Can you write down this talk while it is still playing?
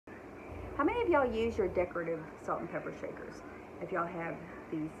How many of y'all use your decorative salt and pepper shakers? If y'all have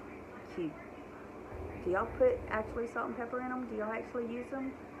these cute, do y'all put actually salt and pepper in them? Do y'all actually use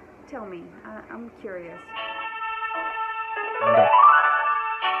them? Tell me, I'm curious. Okay.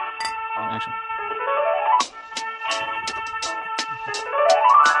 Action.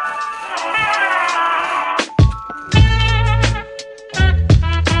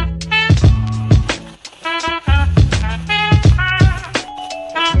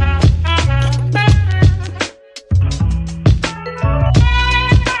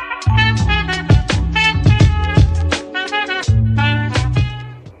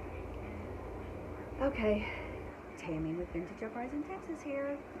 Okay, Tammy with Vintage Uprising Texas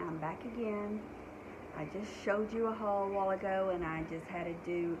here. I'm back again. I just showed you a haul a while ago, and I just had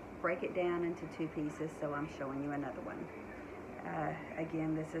to break it down into 2 pieces, so I'm showing you another one.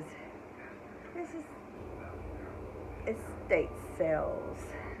 Again, this is estate sales,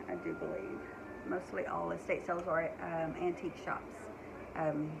 I do believe. Mostly all estate sales are antique shops,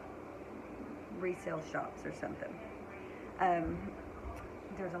 resale shops or something.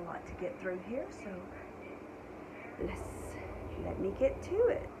 There's a lot to get through here, so let me get to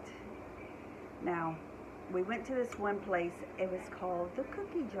it. Now, we went to this one place. It was called the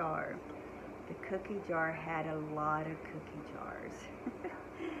Cookie Jar. The Cookie Jar had a lot of cookie jars.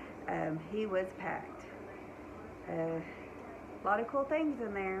 He was packed. A lot of cool things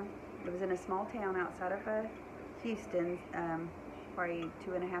in there. It was in a small town outside of Houston, probably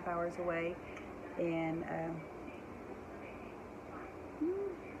 2.5 hours away, and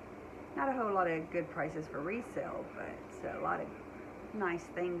not a whole lot of good prices for resale, but a lot of nice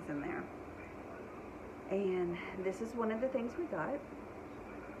things in there. And this is one of the things we got.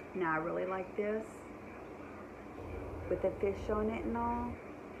 Now, I really like this with the fish on it and all.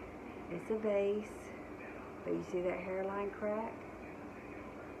 It's a vase, but you see that hairline crack?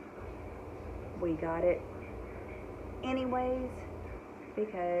 We got it anyways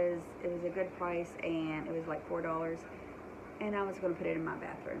because it was a good price, and it was like $4, and I was going to put it in my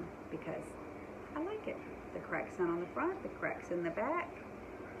bathroom because I like it. The crack's not on the front, the crack's in the back.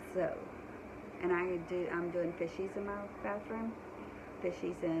 So, and I'm doing fishies in my bathroom,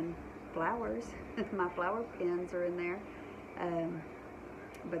 fishies and flowers. My flower pins are in there,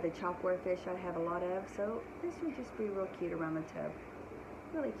 but the chalkware fish I have a lot of, so this would just be real cute around the tub.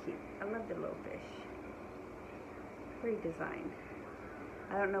 Really cute. I love the little fish. Pretty design.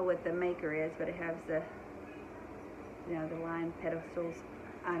 I don't know what the maker is, but it has the, you know, the lion pedestals.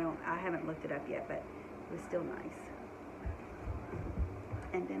 I haven't looked it up yet, but it was still nice.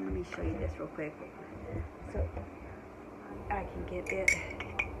 And then let me show you this real quick, so I can get it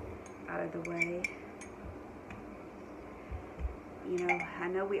out of the way. You know, I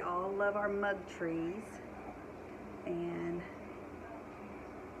know we all love our mug trees, and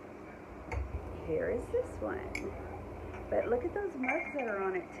here is this one. But look at those mugs that are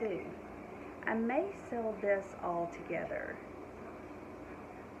on it too. I may sell this all together.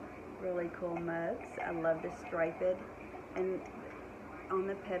 Really cool mugs. I love the striped and on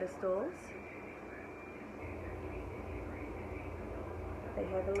the pedestals. They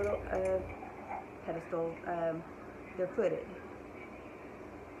have a little pedestal. They're footed.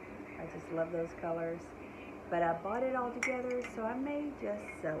 I just love those colors. But I bought it all together, so I may just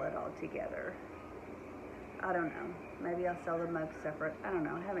sell it all together. I don't know. Maybe I'll sell the mugs separate. I don't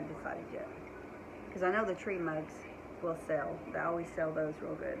know. I haven't decided yet. Because I know the tree mugs will sell. They always sell those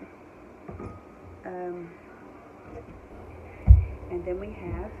real good. And then we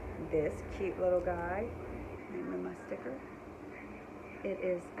have this cute little guy. Name of my sticker. It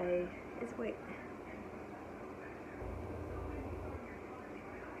is wait.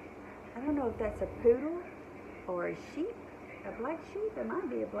 I don't know if that's a poodle or a sheep. A black sheep? It might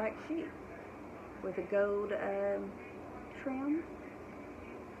be a black sheep with a gold trim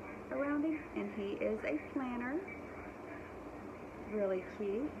around him. And he is a planner. Really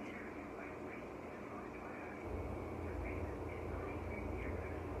cute.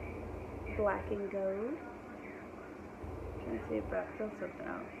 Black and gold. Trying to see if I feel something.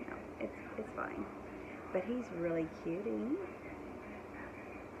 Oh, no, it's fine. But he's really cute.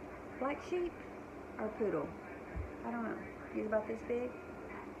 Black sheep or poodle? I don't know. He's about this big.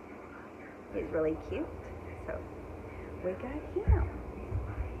 He's really cute. So we got him.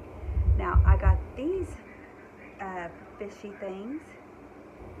 Now I got these fishy things.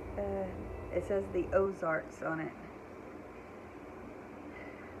 It says the Ozarks on it.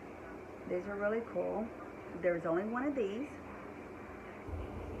 These are really cool. There's only one of these.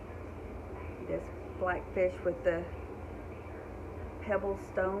 This black fish with the pebble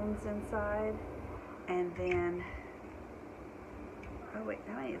stones inside. And then, oh, Oh wait,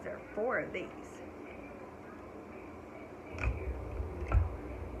 how many is there? 4 of these.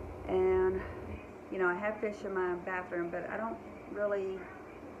 And, you know, I have fish in my bathroom, but I don't really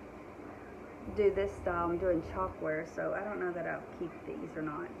do this style. I'm doing chalkware, so I don't know that I'll keep these or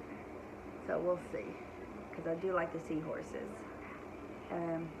not. So we'll see, because I do like the seahorses.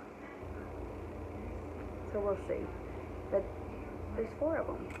 So we'll see. But there's 4 of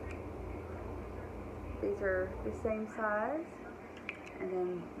them. These are the same size, and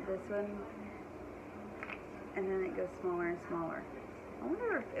then this one, and then it goes smaller and smaller. I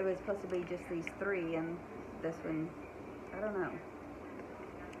wonder if it was supposed to be just these 3 and this one, I don't know.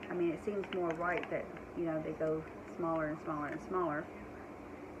 I mean, it seems more right that, you know, they go smaller and smaller and smaller.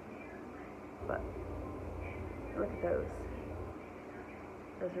 But look at those.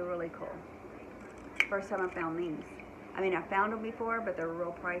 Those are really cool. First time I found these. I mean, I found them before, but they're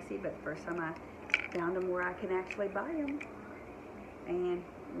real pricey, but first time I found them where I can actually buy them. And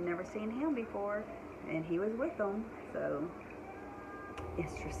never seen him before, and he was with them, so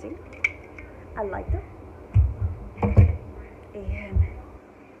interesting. I liked them. And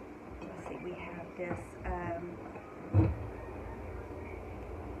let's see, we have this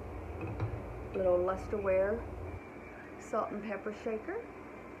little lusterware salt and pepper shaker.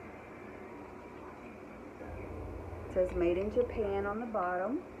 It says made in Japan on the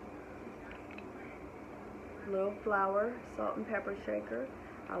bottom. Little flower salt and pepper shaker.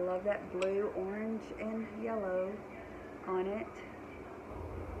 I love that blue, orange, and yellow on it.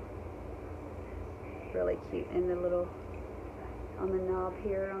 Really cute. And the little on the knob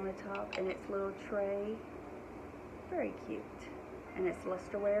here on the top, and its little tray. Very cute. And it's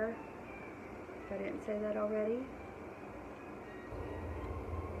lusterware. If I didn't say that already.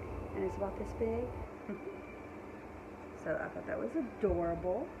 And it's about this big. So I thought that was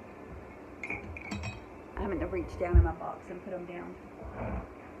adorable. I'm going to reach down in my box and put them down.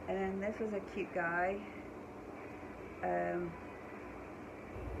 And then this was a cute guy.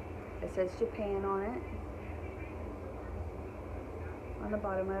 It says Japan on it. On the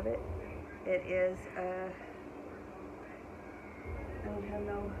bottom of it. It is, I don't have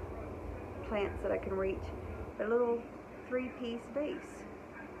no plants that I can reach. A little 3-piece vase.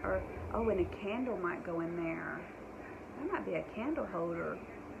 Or, oh, and a candle might go in there. That might be a candle holder.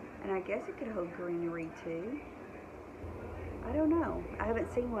 And I guess it could hold greenery too. I don't know. I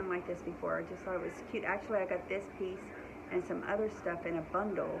haven't seen one like this before. I just thought it was cute. Actually, I got this piece and some other stuff in a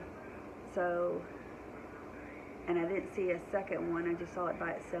bundle. So, and I didn't see a second one. I just saw it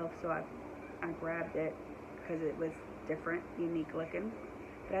by itself, so I grabbed it because it was different, unique looking.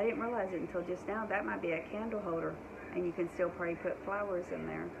 But I didn't realize it until just now. That might be a candle holder, and you can still probably put flowers in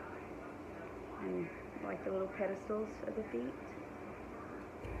there. And like the little pedestals at the feet.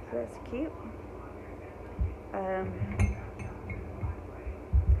 So that's cute. And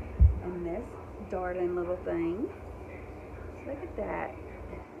this darling little thing. Look at that.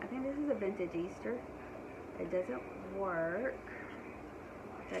 I think this is a vintage Easter. It doesn't work.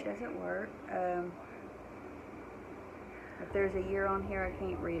 That doesn't work. If there's a year on here, I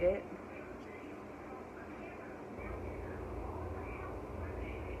can't read it.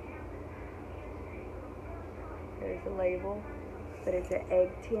 There's the label, but it's an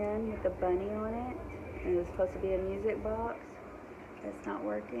egg tin with a bunny on it, and it's supposed to be a music box. That's not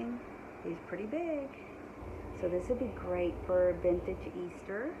working. He's pretty big. So this would be great for vintage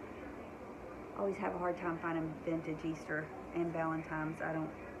Easter. I always have a hard time finding vintage Easter and Valentine's. I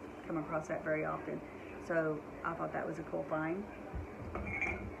don't come across that very often. So I thought that was a cool find.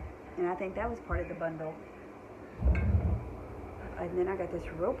 And I think that was part of the bundle. And then I got this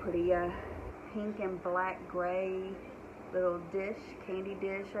real pretty pink and black gray little dish, candy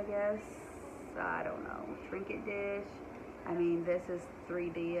dish, I guess. I don't know, trinket dish. I mean, this is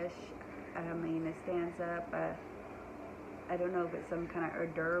 3D-ish. I mean, it stands up. I don't know if it's some kind of hors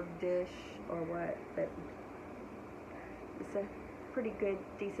d'oeuvre dish or what, but it's a pretty good,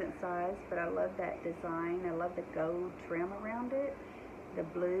 decent size. But I love that design. I love the gold trim around it, the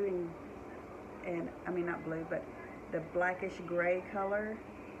blue and I mean not blue, but the blackish gray color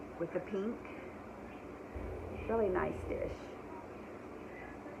with the pink. Really nice dish.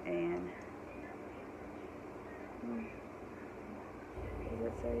 And what does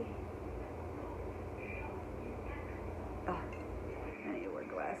it say? Oh, I need to wear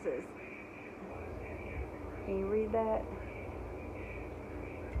glasses. Can you read that?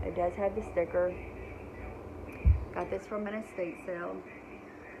 It does have the sticker. Got this from an estate sale.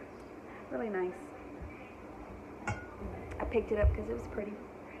 Really nice. I picked it up because it was pretty.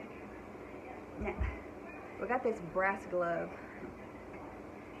 Now, we got this brass glove,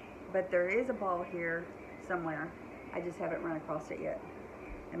 but there is a ball here somewhere. I just haven't run across it yet.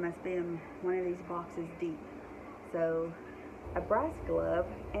 It must be in one of these boxes deep. So a brass glove,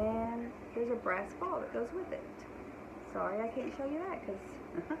 and there's a brass ball that goes with it. Sorry I can't show you that because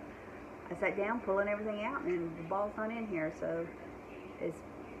I sat down pulling everything out and the ball's not in here, so it's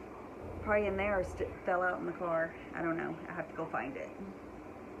probably in there or fell out in the car. I don't know. I have to go find it.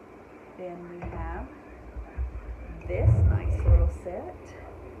 Then we have this nice little set.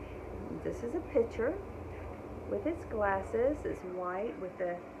 This is a pitcher with its glasses. It's white with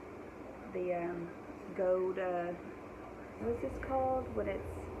the gold, what's this called? When it's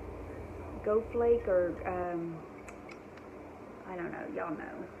gold flake or, I don't know. Y'all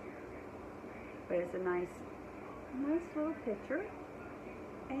know. But it's a nice little pitcher.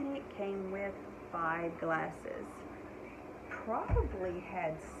 And it came with 5 glasses. Probably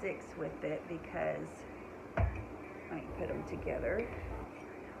had 6 with it because I put them together.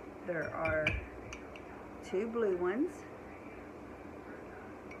 There are 2 blue ones,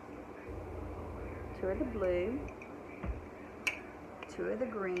 2 of the blue, 2 of the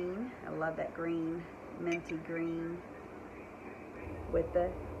green. I love that green, minty green with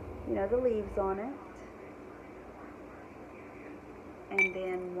the, you know, the leaves on it. And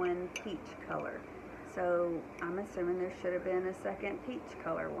then 1 peach color. So I'm assuming there should have been a second peach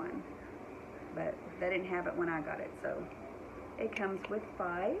color one, but they didn't have it when I got it. So it comes with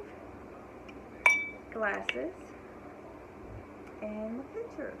 5 glasses and the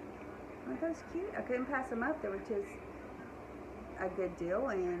pitcher. Aren't those cute? I couldn't pass them up. They were just a good deal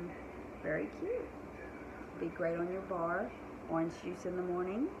and very cute. Be great on your bar. Orange juice in the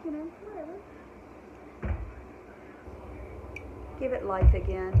morning, you know, whatever. Give it life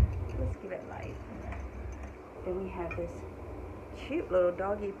again. Let's give it life. Then we have this cute little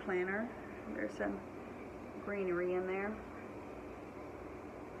doggy planter. There's some greenery in there.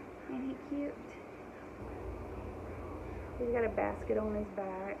 Ain't he cute? He's got a basket on his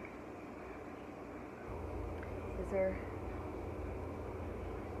back. There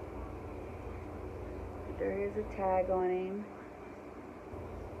is a tag on him.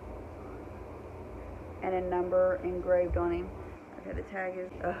 And a number engraved on him. Okay, the tag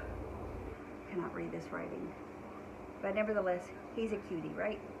is, cannot read this writing. But nevertheless, he's a cutie,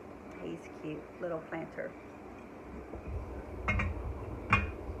 right? He's cute, little planter.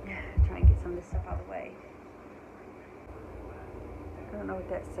 Try and get some of this stuff out of the way. I don't know what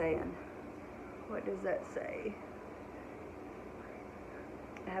that's saying. What does that say?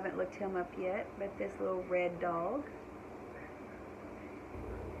 I haven't looked him up yet, but this little red dog,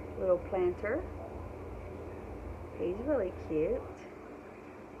 little planter. He's really cute.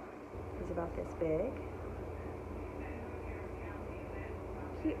 He's about this big.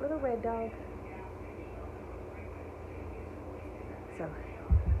 Cute little red dog. So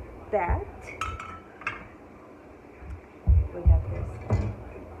that, we have this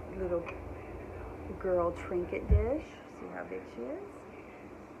little girl trinket dish. See how big she is?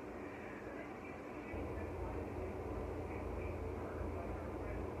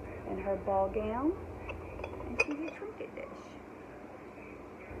 And her ball gown. And she's a trinket dish.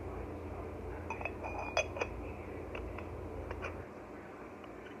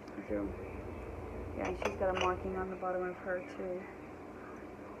 So, yeah, she's got a marking on the bottom of her too.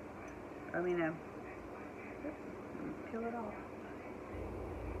 Peel it off.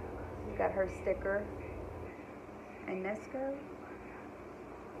 She's got her sticker. And Nesco.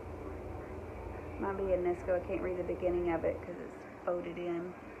 Might be a Nesco. I can't read the beginning of it because it's folded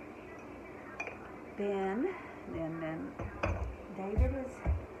in. Then David's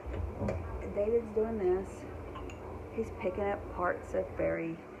doing this. He's picking up parts of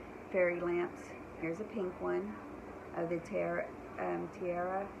fairy lamps. Here's a pink one of the tiara, and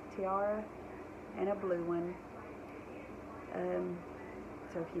a blue one.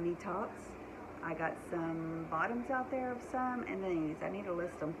 So if you need tops, I got some bottoms out there of some, and these. I need to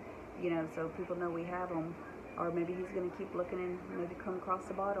list them, you know, so people know we have them. Or maybe he's going to keep looking and maybe come across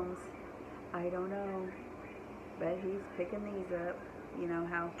the bottoms. I don't know. But he's picking these up. You know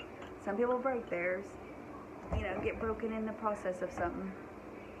how some people break theirs. You know, get broken in the process of something.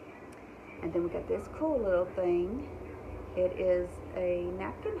 And then we got this cool little thing. It is a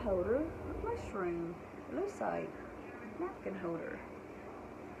napkin holder, mushroom, lucite napkin holder.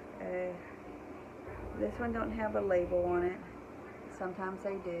 This one don't have a label on it. Sometimes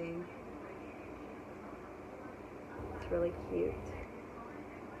they do. It's really cute.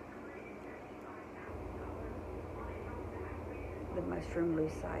 The mushroom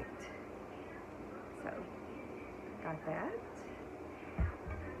lucite. So, got that.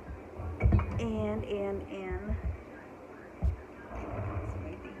 And let's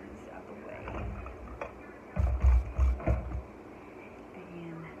move these out the way.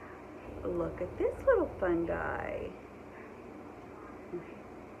 And Look at this little fun guy.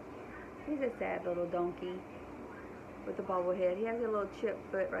 He's a sad little donkey with a bobble head. He has a little chip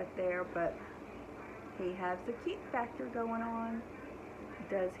foot right there, but he has the cute factor going on.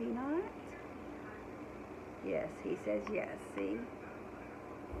 Does he not? Yes, he says yes, see?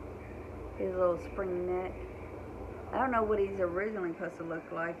 His little spring neck. I don't know what he's originally supposed to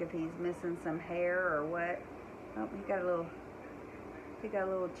look like, if he's missing some hair or what. Oh, he got a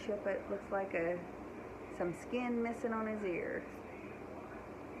little chip. It looks like some skin missing on his ear.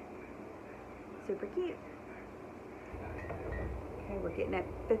 Super cute. Okay, we're getting at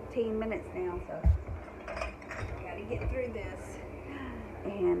 15 minutes now, so gotta get through this.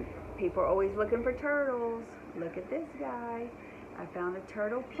 And people are always looking for turtles. Look at this guy. I found a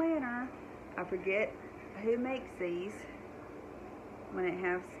turtle planner. I forget who makes these when it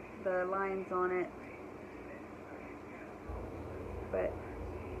has the lines on it. But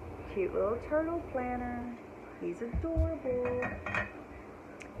cute little turtle planner. He's adorable.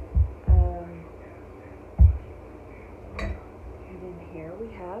 And then here we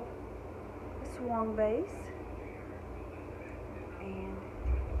have a swan base. And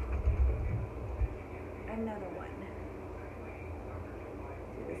another one.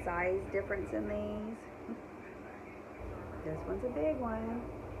 See the size difference in these? This one's a big one.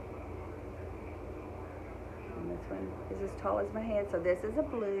 And this one is as tall as my head. So this is a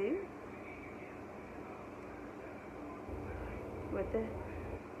blue with the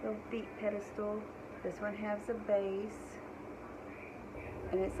little feet pedestal. This one has a base,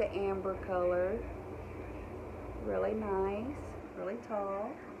 and it's an amber color. Really nice, really tall.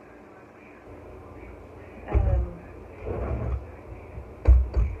 And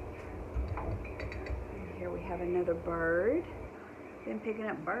here we have another bird. Been picking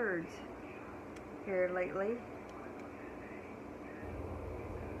up birds here lately.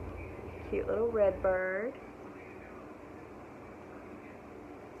 Cute little red bird.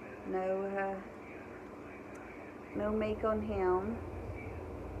 No make on him,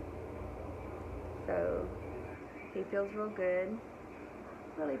 so he feels real good.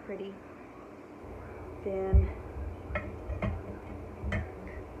 Really pretty. Then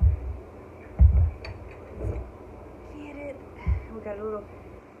get it. We got a little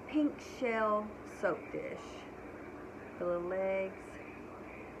pink shell soap dish. The little legs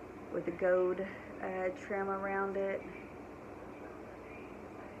with the gold trim around it.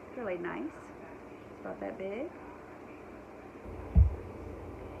 Really nice. It's about that big.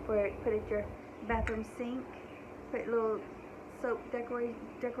 Put it your bathroom sink. Put a little soap,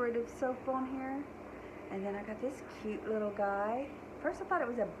 decorative soap on here. And then I got this cute little guy. First I thought it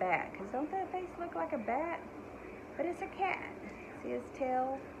was a bat, because don't that face look like a bat? But it's a cat. See his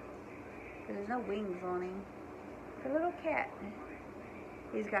tail? There's no wings on him. It's a little cat.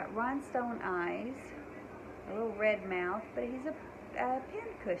 He's got rhinestone eyes, a little red mouth, but he's a pin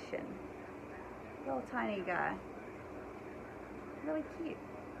cushion. Little tiny guy. Really cute.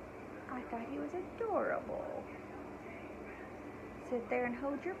 I thought he was adorable. Sit there and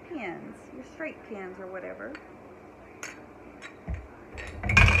hold your pins, your straight pins or whatever.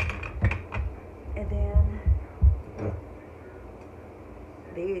 And then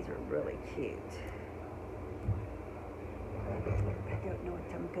these are really cute. I don't know what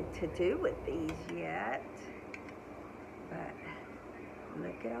I'm going to do with these yet, but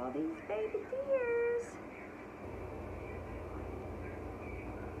look at all these baby deers.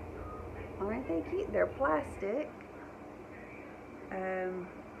 Aren't they cute? They're plastic.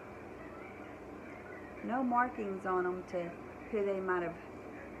 No markings on them to who they might have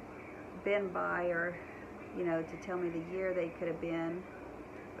been by, or, you know, to tell me the year they could have been.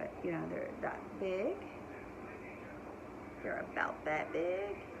 But, you know, they're that big. They're about that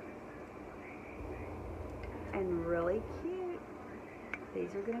big. And really cute.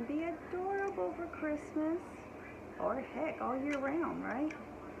 These are going to be adorable for Christmas. Or heck, all year round, right?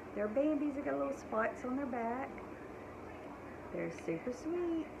 They're babies that got little spots on their back. They're super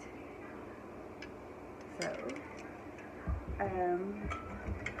sweet. So,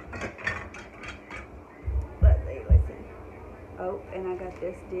 let's see. Oh, and I got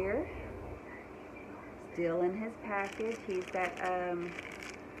this deer. Still in his package. He's got,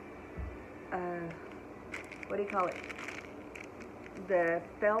 what do you call it? The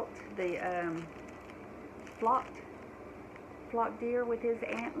felt, the, flock deer with his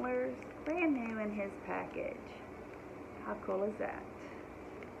antlers. Brand new in his package. How cool is that?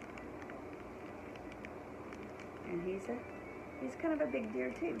 And he's kind of a big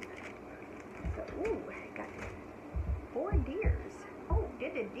deer too. So, ooh, got 4 deers. Oh,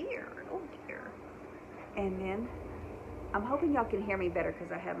 did a deer. Oh dear. And then I'm hoping y'all can hear me better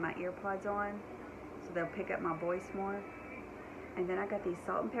because I have my earpods on, so they'll pick up my voice more. And then I got these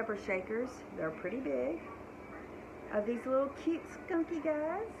salt and pepper shakers. They're pretty big. Of these little cute skunky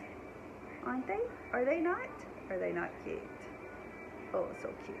guys. Aren't they? Are they not? Are they not cute? Oh, so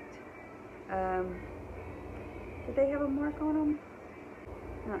cute. Did they have a mark on them?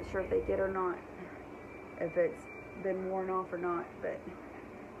 I'm not sure if they did or not. If it's been worn off or not, but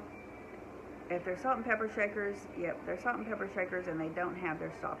if they're salt and pepper shakers, yep, they're salt and pepper shakers, and they don't have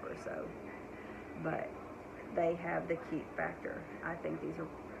their stopper, so, but they have the cute factor. I think these are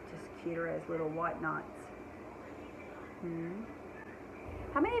just cuter as little white knots.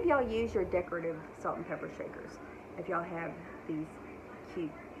 How many of y'all use your decorative salt and pepper shakers? If y'all have these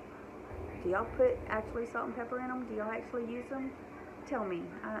cute, do y'all put actually salt and pepper in them? Do y'all actually use them? Tell me,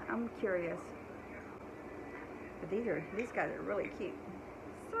 I'm curious. But these guys are really cute.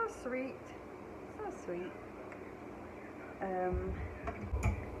 So sweet. So sweet.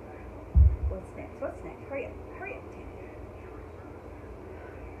 What's next? What's next? Hurry up. Hurry up, Tim.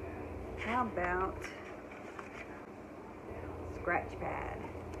 How about scratch pad?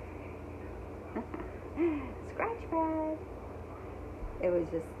 Scratch pad. It was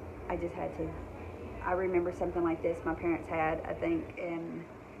just, I just had to. I remember something like this my parents had, I think, and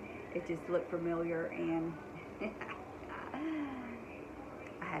it just looked familiar, and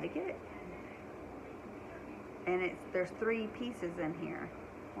I had to get it. And there's 3 pieces in here.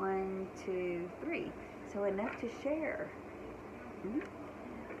 1, 2, 3. So enough to share.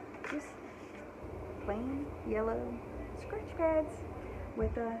 Just plain yellow scratch pads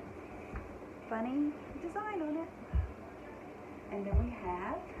with a funny design on it. And then we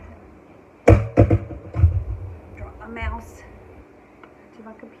have, drop my mouse to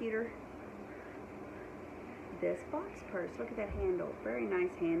my computer, this box purse. Look at that handle. Very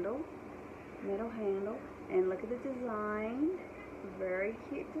nice handle. Metal handle. And look at the design. Very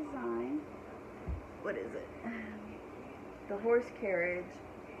cute design. What is it? The horse carriage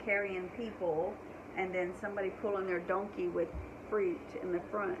carrying people, and then somebody pulling their donkey with fruit in the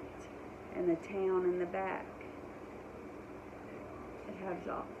front, and the town in the back. It has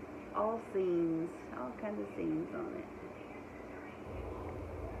all scenes, all kinds of scenes on it.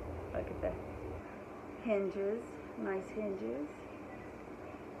 Look at the hinges, nice hinges.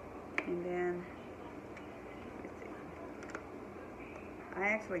 And then, let's see. I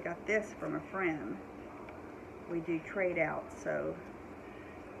actually got this from a friend. We do trade out, so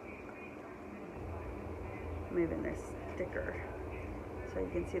moving this sticker so you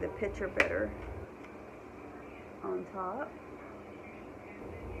can see the picture better on top.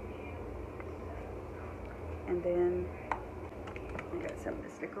 And then I got something to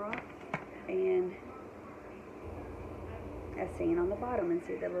sticker off, and a scene on the bottom, and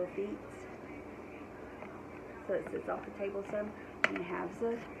see the little feet. So it sits off the table some, and it has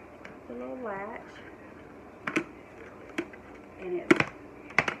the little latch, and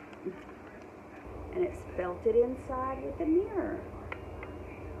it's felted inside with a mirror.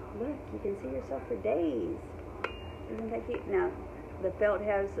 Look, you can see yourself for days. Isn't that cute? Now, the felt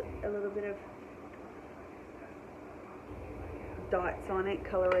has a little bit of dots on it,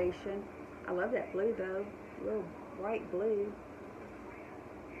 coloration. I love that blue though, a little bright blue.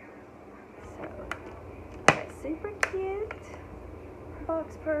 So, that's super cute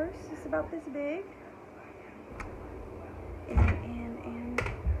box purse. It's about this big. And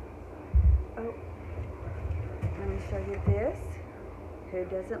oh, let me show you this. Who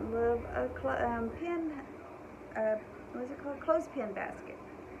doesn't love a pin? What is it called? Clothespin basket.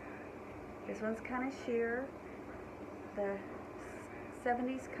 This one's kind of sheer. The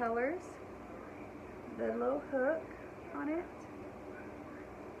 70s colors. The little hook on it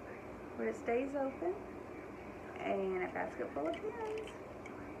where it stays open, and a basket full of pins.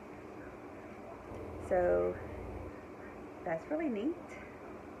 So that's really neat.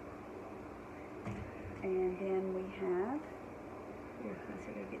 And then we have, here, let's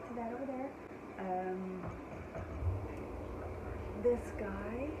see if we get to that over there. This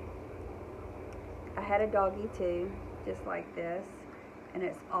guy, I had a doggy too, just like this, and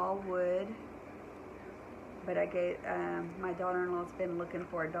it's all wood. But I gave, my daughter-in-law's been looking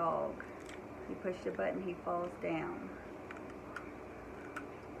for a dog. You push the button, he falls down.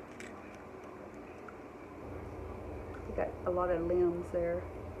 He got a lot of limbs there.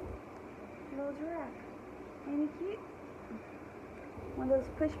 Little giraffe. Ain't he cute? One of those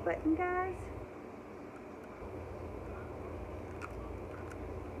push button guys.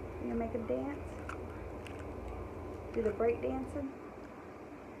 You gonna make him dance? Do the break dancing?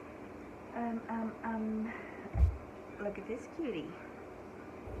 Look at this cutie.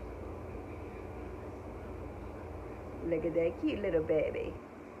 Look at that cute little baby.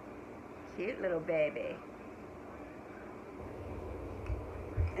 Cute little baby.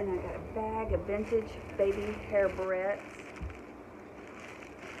 And I got a bag of vintage baby hair barrettes.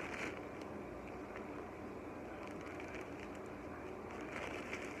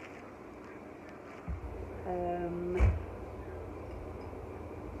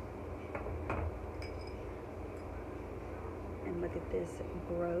 And look at this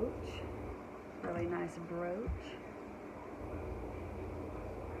brooch. Really nice brooch.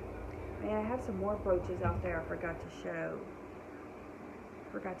 Man, I have some more brooches out there I forgot to show.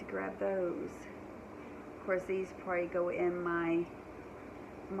 Forgot to grab those. Of course, these probably go in my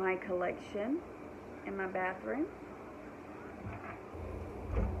collection in my bathroom.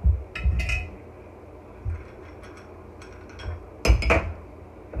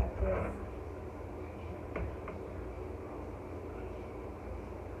 Got this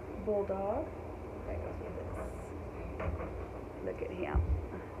bulldog. That goes with this. Look at him.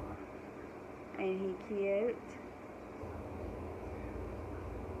 Ain't he cute?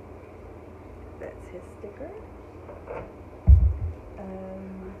 That's his sticker.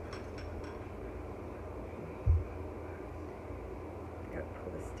 Gotta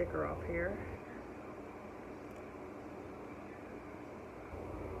pull the sticker off here.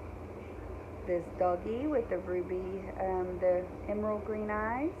 This doggy with the ruby, the emerald green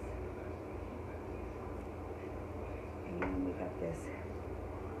eyes. And we got this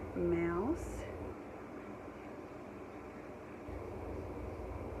mouse.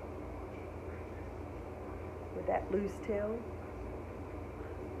 With that loose tail.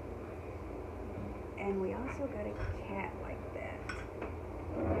 And we also got a cat like that.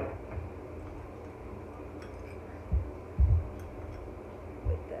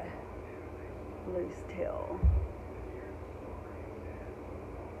 With the loose tail.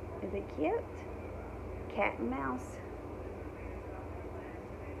 Is it cute? Cat and mouse.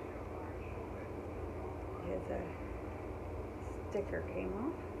 Here's a sticker came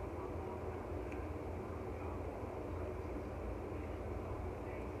off.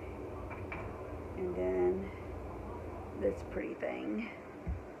 And then this pretty thing.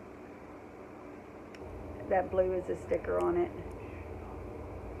 That blue is a sticker on it.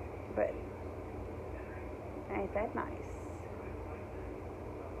 But ain't that nice?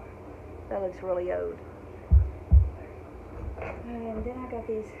 That looks really old. And then I got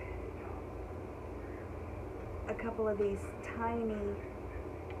these, a couple of these tiny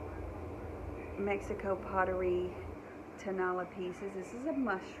Mexico pottery Tanala pieces. This is a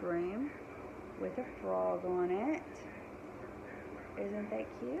mushroom with a frog on it. Isn't that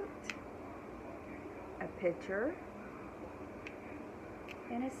cute? A pitcher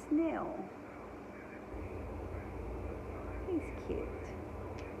and a snail. He's cute.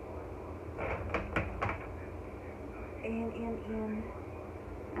 And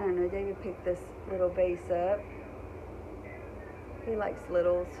I don't know, David picked this little vase up. He likes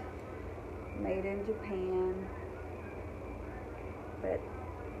littles. Made in Japan. But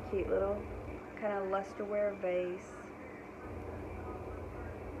cute little kind of lusterware vase.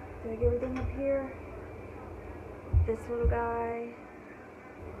 Did I get everything up here? This little guy.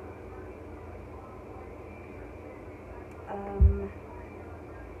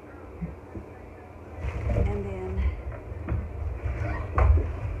 And then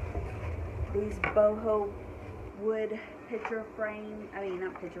these boho wood picture frame,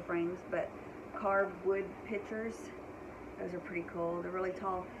 not picture frames, but carved wood pictures. Those are pretty cool. They're really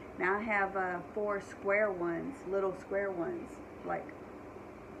tall. Now I have 4 square ones, little square ones, like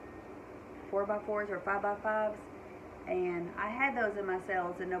 4x4s or 5x5s. And I had those in my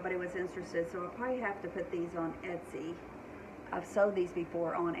sales and nobody was interested, so I'll probably have to put these on Etsy. I've sold these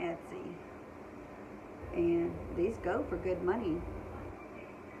before on Etsy. And these go for good money.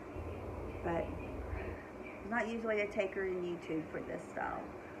 But I'm not usually a taker in YouTube for this style.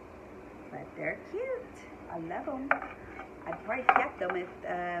 But they're cute. I love them. I'd probably kept them if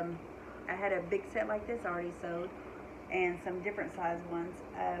I had a big set like this already sold. And some different size ones.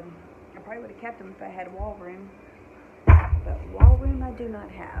 I probably would have kept them if I had wall room. But wall room I do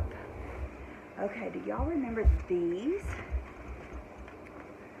not have. Okay, do y'all remember these?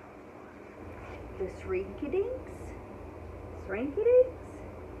 The Shrinky-Dinks? Shrinky-Dinks?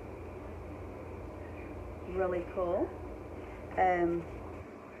 Really cool. Yeah,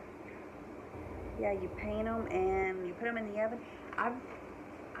 you paint them and you put them in the oven. I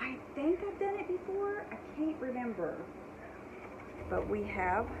think I've done it before. I can't remember. But we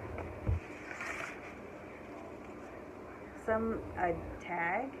have a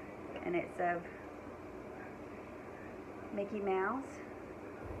tag, and it's of Mickey Mouse.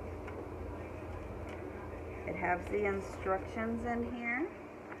 It has the instructions in here.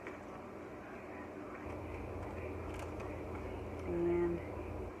 And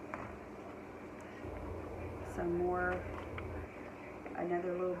some more,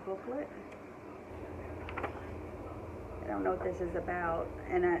 another little booklet. I don't know what this is about,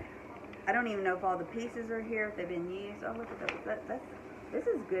 and I don't even know if all the pieces are here, if they've been used. Oh, look at those. This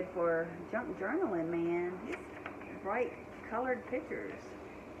is good for junk journaling, man. These bright colored pictures.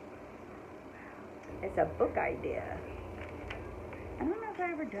 It's a book idea. I don't know if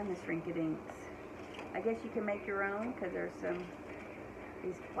I've ever done the Shrinkadinks. I guess you can make your own because there's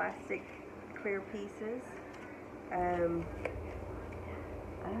these plastic clear pieces. I don't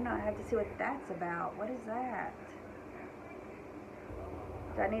know. I have to see what that's about. What is that?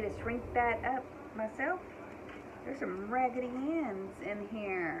 Do I need to shrink that up myself? There's some raggedy ends in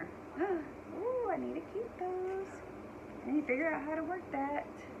here. Ooh, I need to keep those. I need to figure out how to work that.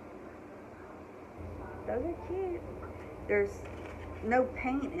 Those are cute. There's no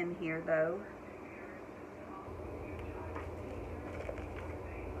paint in here though.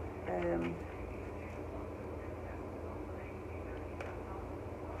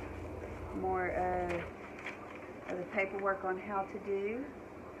 More of the paperwork on how to do.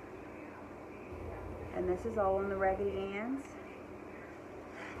 And this is all on the raggedy ends.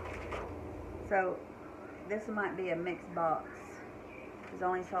 So this might be a mixed box, because I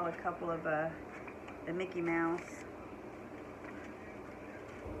only saw a couple of the Mickey Mouse.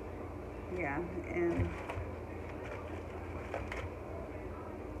 Yeah, and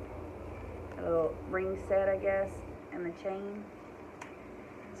a little ring set, I guess, and the chain.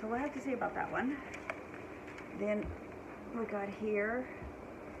 So we'll have to see about that one. Then we got here,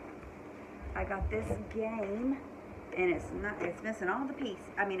 I got this game, and it's missing all the pieces.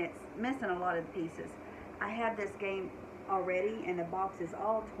 I mean, it's missing a lot of the pieces. I had this game already, and the box is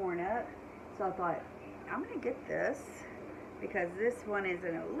all torn up. So I thought, I'm gonna get this, because this one is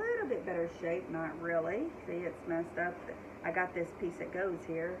in a little bit better shape. Not really. See, it's messed up. I got this piece that goes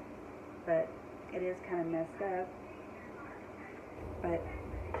here, but it is kind of messed up. But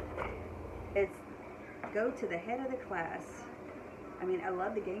it's go to the head of the class. I mean, I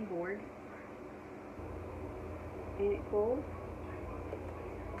love the game board. Ain't it cool?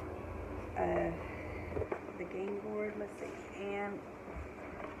 The game board, let's see,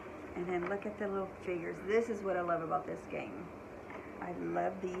 and then look at the little figures. This is what I love about this game. I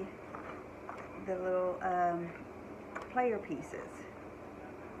love the little player pieces.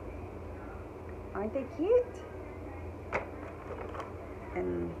 Aren't they cute?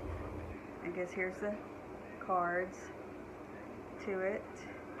 And I guess here's the cards to it,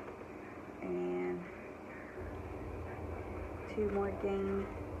 and 2 more game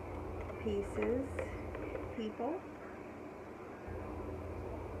pieces, people.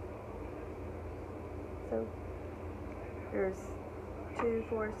 So there's 2,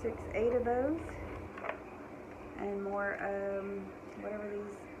 4, 6, 8 of those, and more whatever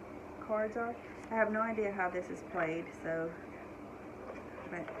these cards are. I have no idea how this is played, so,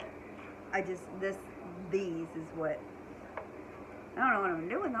 but I just, these is what, I don't know what I'm going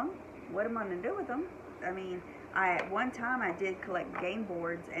to do with them. What am I going to do with them? I mean, at one time I did collect game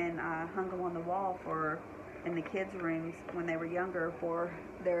boards, and I hung them on the wall in the kids' rooms when they were younger for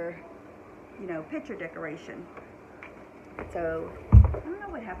their, you know, picture decoration. So, I don't know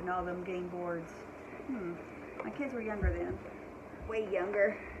what happened to all them game boards. My kids were younger then. Way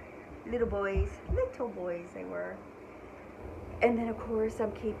younger. Little boys they were. And then of course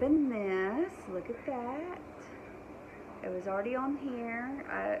I'm keeping this. Look at that. It was already on here.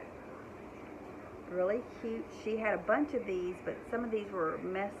 Really cute. She had a bunch of these, but some of these were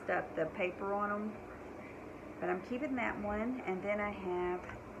messed up, the paper on them. But I'm keeping that one. And then I have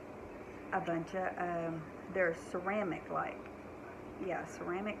a bunch of, they're ceramic, like, yeah,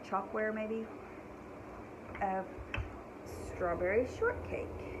 ceramic chalkware maybe. Strawberry shortcake.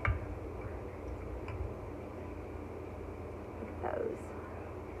 Look at those.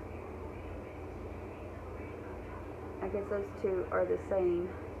 I guess those 2 are the same.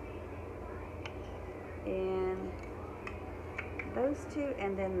 And those 2,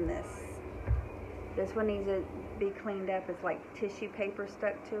 and then this. This one needs to be cleaned up. It's like tissue paper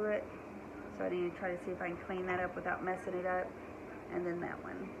stuck to it. So I need to try to see if I can clean that up without messing it up. And then that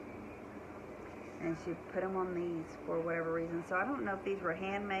one. And she put them on these for whatever reason. So I don't know if these were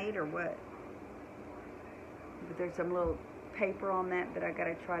handmade or what. But there's some little paper on that I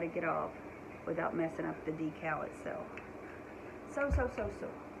gotta try to get off without messing up the decal itself. So.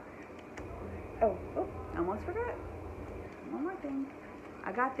 Oh, almost forgot. One more thing.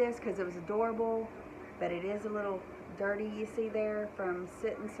 I got this because it was adorable, but it is a little dirty, you see there, from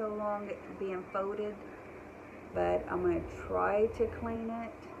sitting so long, it being folded. but I'm going to try to clean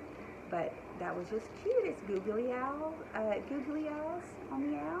it. But that was just cute. It's googly owls on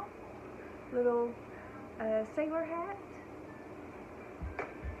the owl. Little sailor hat.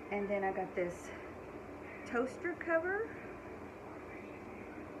 And then I got this toaster cover.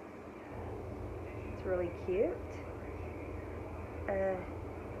 It's really cute.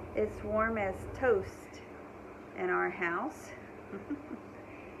 It's warm as toast in our house.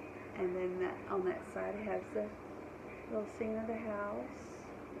 And then on that side it has the little scene of the house.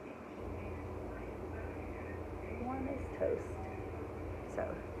 Warm as toast.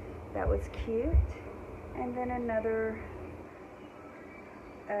 So that was cute. And then another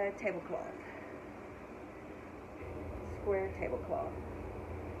tablecloth. Square tablecloth.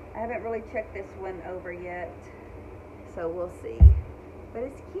 I haven't really checked this one over yet, so we'll see. But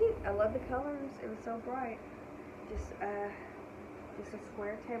it's cute. I love the colors. It was so bright. Just a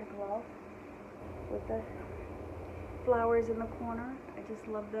square tablecloth with the flowers in the corner. I just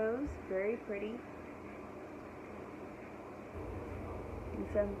love those. Very pretty. And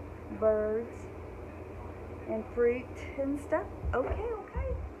some birds and fruit and stuff. Okay.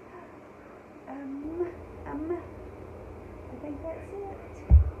 I think that's it.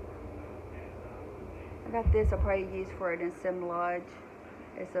 I got this. I'll probably use for an assemblage.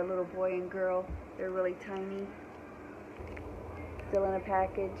 It's a little boy and girl. They're really tiny. Still in a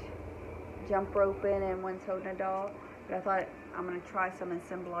package. Jump roping and one's holding a doll. But I thought I'm going to try some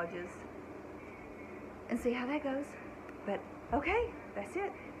assemblages and see how that goes. But okay, that's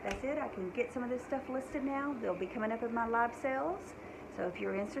it. I can get some of this stuff listed now. They'll be coming up in my live sales. So if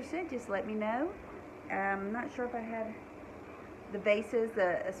you're interested, just let me know. I'm not sure if I had the vases,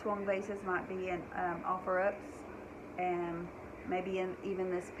 the swung vases might be in offer-ups, and maybe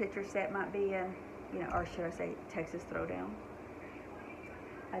even this picture set might be in, or should I say Texas Throwdown,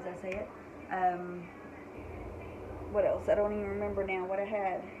 as I say it. What else? I don't even remember now what I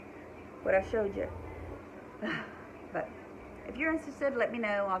had, what I showed you. But if you're interested, let me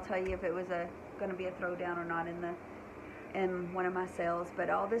know. I'll tell you if it was going to be a throwdown or not in one of my sales. But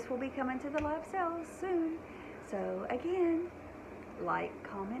all this will be coming to the live sales soon. So again, like,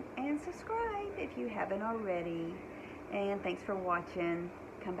 comment, and subscribe if you haven't already. And thanks for watching.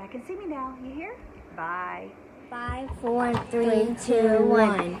 Come back and see me now. You hear? Bye. 5, 4, 3, 2,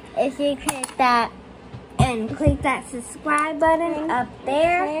 1. If you click that and click that subscribe button up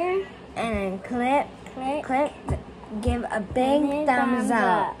there and click, give a big thumbs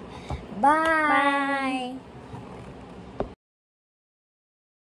up. Bye.